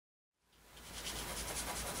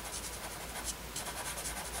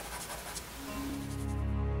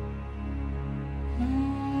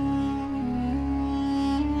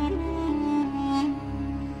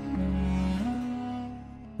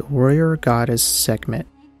warrior goddess Sekhmet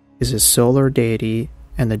is a solar deity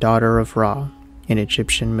and the daughter of Ra in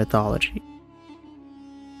Egyptian mythology.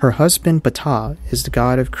 Her husband Ptah is the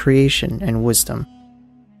god of creation and wisdom.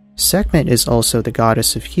 Sekhmet is also the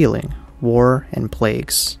goddess of healing, war, and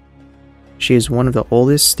plagues. She is one of the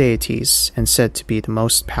oldest deities and said to be the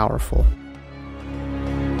most powerful.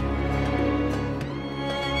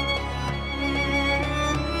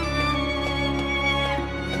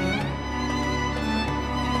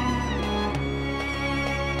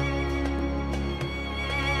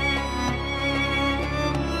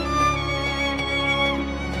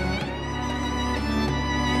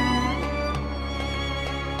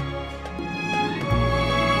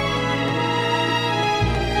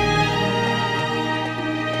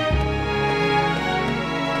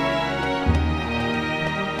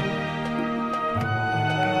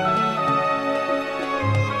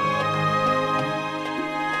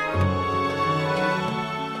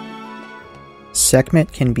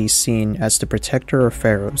 Sekhmet can be seen as the protector of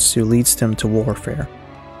pharaohs who leads them to warfare.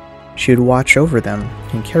 She would watch over them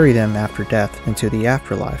and carry them after death into the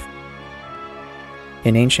afterlife.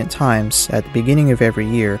 In ancient times, at the beginning of every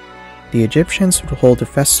year, the Egyptians would hold a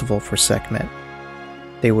festival for Sekhmet.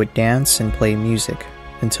 They would dance and play music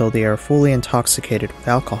until they are fully intoxicated with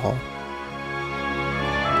alcohol.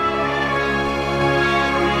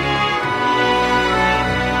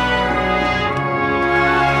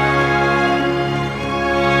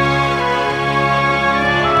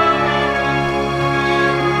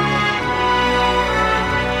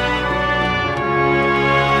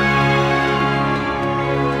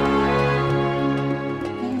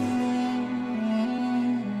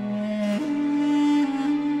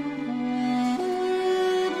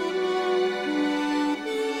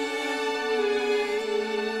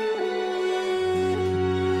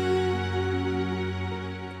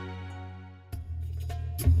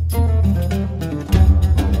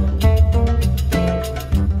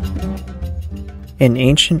 In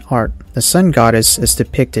ancient art, the sun goddess is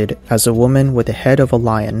depicted as a woman with the head of a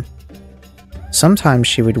lion. Sometimes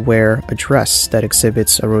she would wear a dress that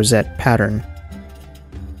exhibits a rosette pattern.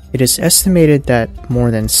 It is estimated that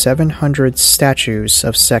more than 700 statues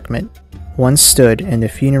of Sekhmet once stood in the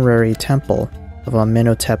funerary temple of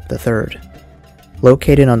Amenhotep III,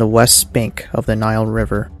 located on the west bank of the Nile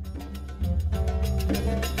River.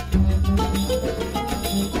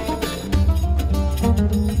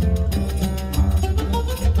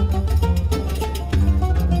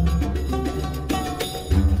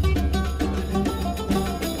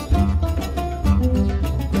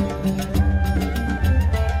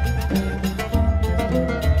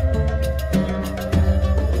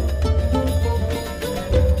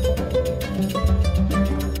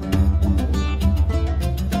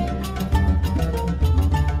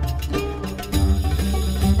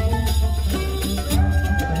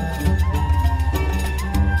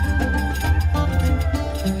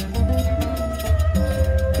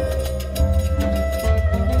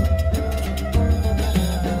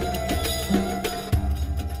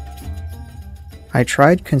 I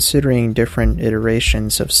tried considering different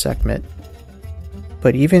iterations of Sekhmet,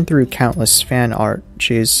 but even through countless fan art,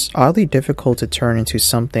 she is oddly difficult to turn into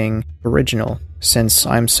something original since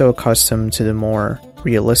I'm so accustomed to the more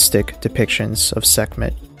realistic depictions of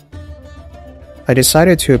Sekhmet. I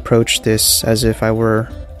decided to approach this as if I were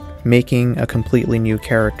making a completely new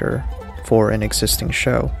character for an existing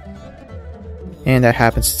show, and that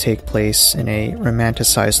happens to take place in a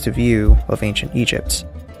romanticized view of ancient Egypt.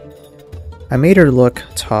 I made her look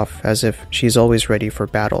tough, as if she's always ready for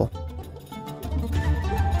battle.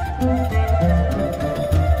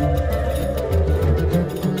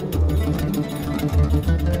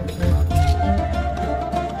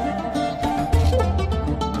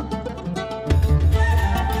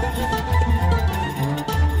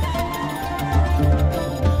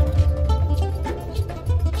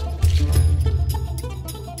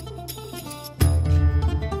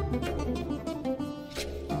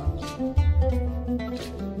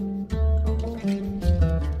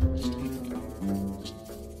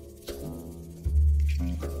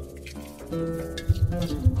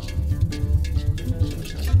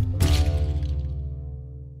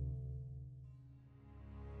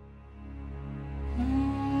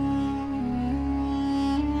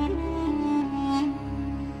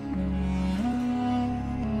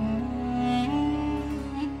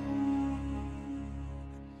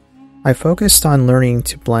 I focused on learning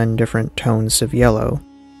to blend different tones of yellow,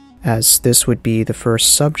 as this would be the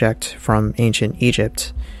first subject from ancient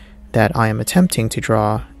Egypt that I am attempting to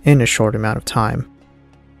draw in a short amount of time.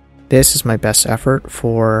 This is my best effort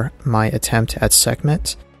for my attempt at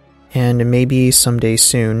Sekhmet, and maybe someday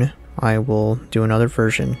soon I will do another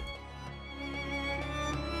version.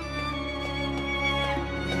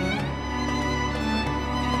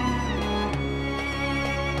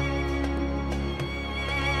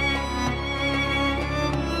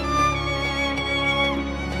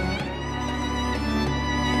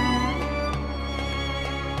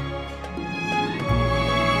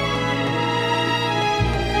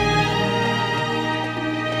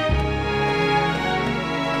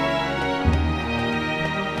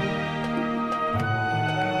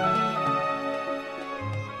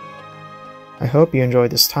 I hope you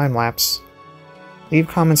enjoyed this time-lapse. Leave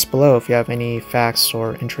comments below if you have any facts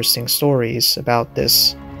or interesting stories about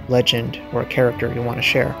this legend or character you want to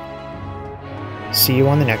share. See you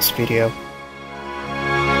on the next video.